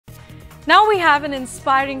Now we have an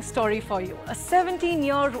inspiring story for you. A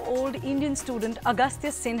 17-year-old Indian student,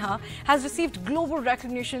 Agastya Sinha, has received global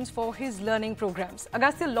recognitions for his learning programs.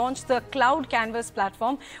 Agastya launched the Cloud Canvas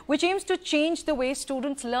platform, which aims to change the way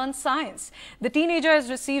students learn science. The teenager has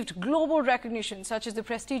received global recognition such as the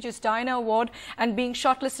prestigious Diana Award and being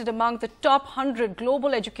shortlisted among the top 100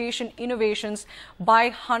 global education innovations by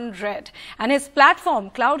 100. And his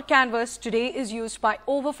platform, Cloud Canvas, today is used by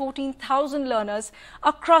over 14,000 learners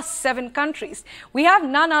across 7 countries. We have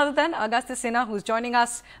none other than Agastya Sinha, who's joining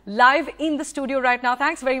us live in the studio right now.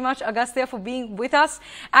 Thanks very much, Agastya, for being with us.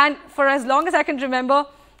 And for as long as I can remember,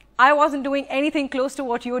 I wasn't doing anything close to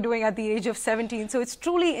what you were doing at the age of 17. So it's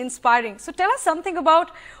truly inspiring. So tell us something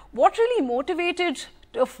about what really motivated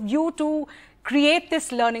you to create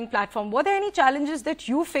this learning platform. Were there any challenges that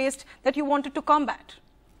you faced that you wanted to combat?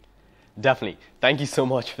 Definitely. Thank you so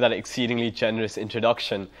much for that exceedingly generous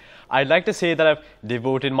introduction. I'd like to say that I've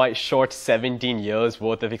devoted my short 17 years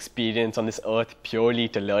worth of experience on this earth purely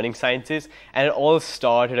to learning sciences, and it all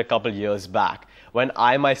started a couple years back when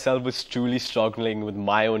I myself was truly struggling with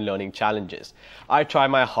my own learning challenges. I tried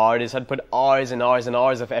my hardest, I'd put hours and hours and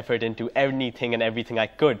hours of effort into anything and everything I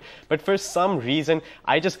could, but for some reason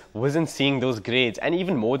I just wasn't seeing those grades, and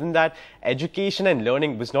even more than that, education and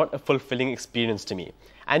learning was not a fulfilling experience to me.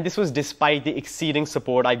 And this was despite the exceeding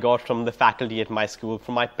support I got from the faculty at my school,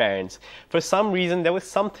 from my parents. For some reason, there was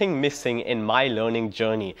something missing in my learning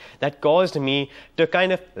journey that caused me to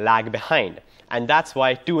kind of lag behind. And that's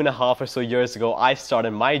why 2.5 or so years ago, I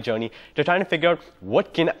started my journey to try to figure out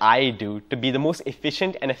what can I do to be the most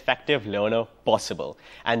efficient and effective learner possible.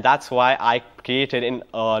 And that's why I created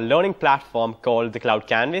a learning platform called the Cloud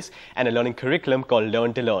Canvas and a learning curriculum called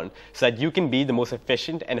Learn to Learn, so that you can be the most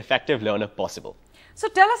efficient and effective learner possible. So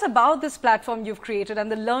tell us about this platform you've created and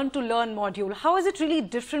the Learn to Learn module. How is it really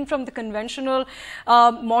different from the conventional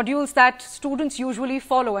modules that students usually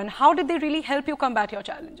follow, and how did they really help you combat your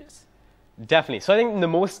challenges? Definitely. So I think the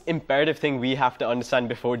most imperative thing we have to understand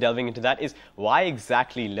before delving into that is why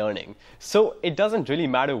exactly learning. So it doesn't really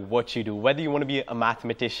matter what you do, whether you want to be a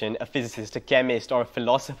mathematician, a physicist, a chemist, or a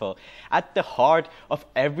philosopher. At the heart of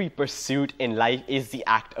every pursuit in life is the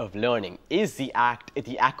act of learning, is the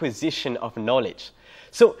acquisition of knowledge.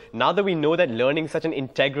 So now that we know that learning is such an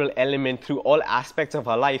integral element through all aspects of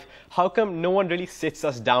our life, how come no one really sits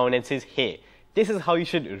us down and says, hey, this is how you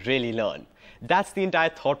should really learn? That's the entire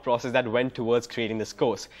thought process that went towards creating this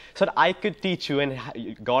course, so that I could teach you and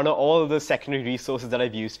garner all the secondary resources that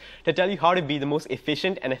I've used to tell you how to be the most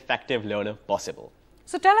efficient and effective learner possible.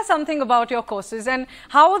 So tell us something about your courses and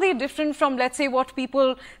how are they different from, let's say, what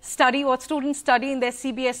people study, what students study in their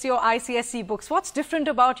CBSE or ICSE books. What's different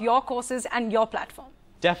about your courses and your platform?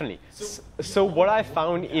 Definitely. So what I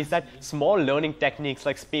found is that small learning techniques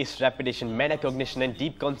like spaced repetition, metacognition, and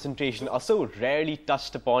deep concentration are so rarely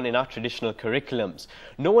touched upon in our traditional curriculums.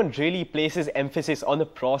 No one really places emphasis on the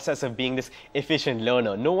process of being this efficient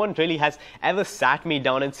learner. No one really has ever sat me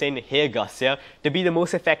down and said, hey Agastya, to be the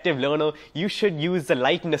most effective learner, you should use the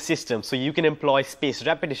Lightness system so you can employ spaced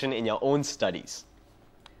repetition in your own studies.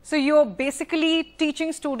 So you're basically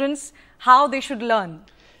teaching students how they should learn.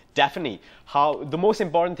 Definitely. The most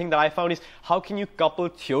important thing that I found is how can you couple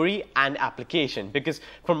theory and application? Because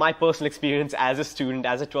from my personal experience as a student,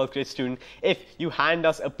 as a 12th grade student, if you hand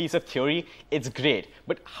us a piece of theory, it's great.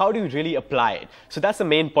 But how do you really apply it? So that's the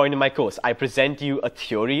main point in my course. I present you a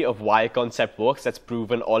theory of why a concept works that's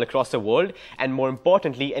proven all across the world, and more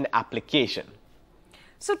importantly, an application.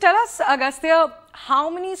 So tell us, Agastya, how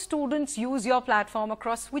many students use your platform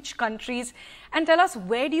across which countries, and tell us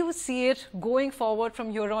where do you see it going forward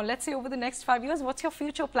from here on? Let's say over the next 5 years, what's your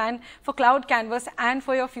future plan for Cloud Canvas and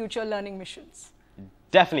for your future learning missions?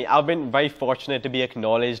 Definitely. I've been very fortunate to be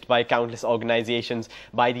acknowledged by countless organizations,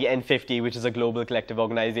 by the N50, which is a global collective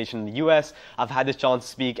organization in the US. I've had the chance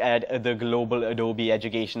to speak at the Global Adobe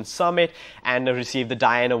Education Summit and received the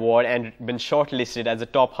Diana Award and been shortlisted as a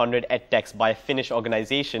top 100 edtechs by a Finnish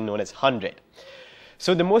organization known as 100.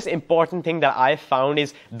 So the most important thing that I found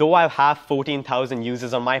is, though I have 14,000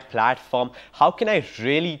 users on my platform, how can I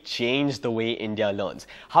really change the way India learns?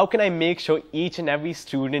 How can I make sure each and every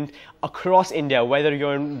student across India, whether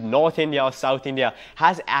you're in North India or South India,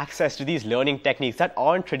 has access to these learning techniques that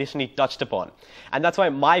aren't traditionally touched upon? And that's why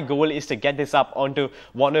my goal is to get this up onto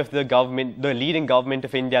one of the leading government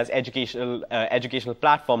of India's educational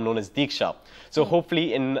platform known as Diksha. So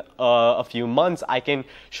hopefully in a few months, I can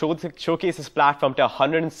showcase this platform to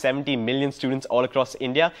 170 million students all across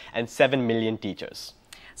India and 7 million teachers.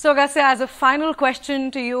 So, Agastya, as a final question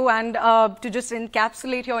to you and to just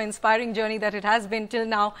encapsulate your inspiring journey that it has been till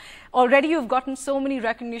now, already you've gotten so many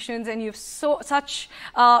recognitions and you've such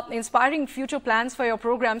inspiring future plans for your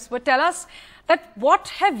programs. But tell us that what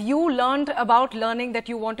have you learned about learning that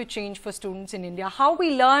you want to change for students in India? How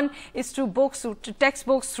we learn is through books, through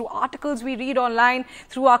textbooks, through articles we read online,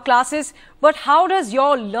 through our classes. But how does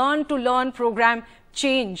your Learn to Learn program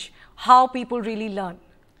change how people really learn?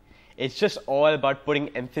 It's just all about putting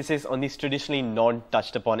emphasis on these traditionally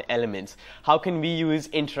non-touched upon elements. How can we use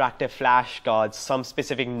interactive flashcards, some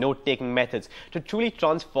specific note-taking methods to truly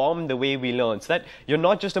transform the way we learn so that you're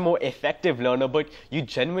not just a more effective learner, but you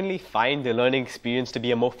genuinely find the learning experience to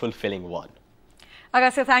be a more fulfilling one.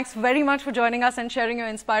 Agastya, thanks very much for joining us and sharing your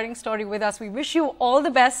inspiring story with us. We wish you all the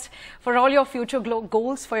best for all your future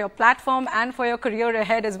goals, for your platform and for your career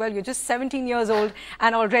ahead as well. You're just 17 years old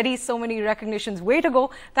and already so many recognitions. Way to go.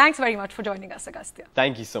 Thanks very much for joining us, Agastya.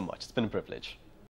 Thank you so much. It's been a privilege.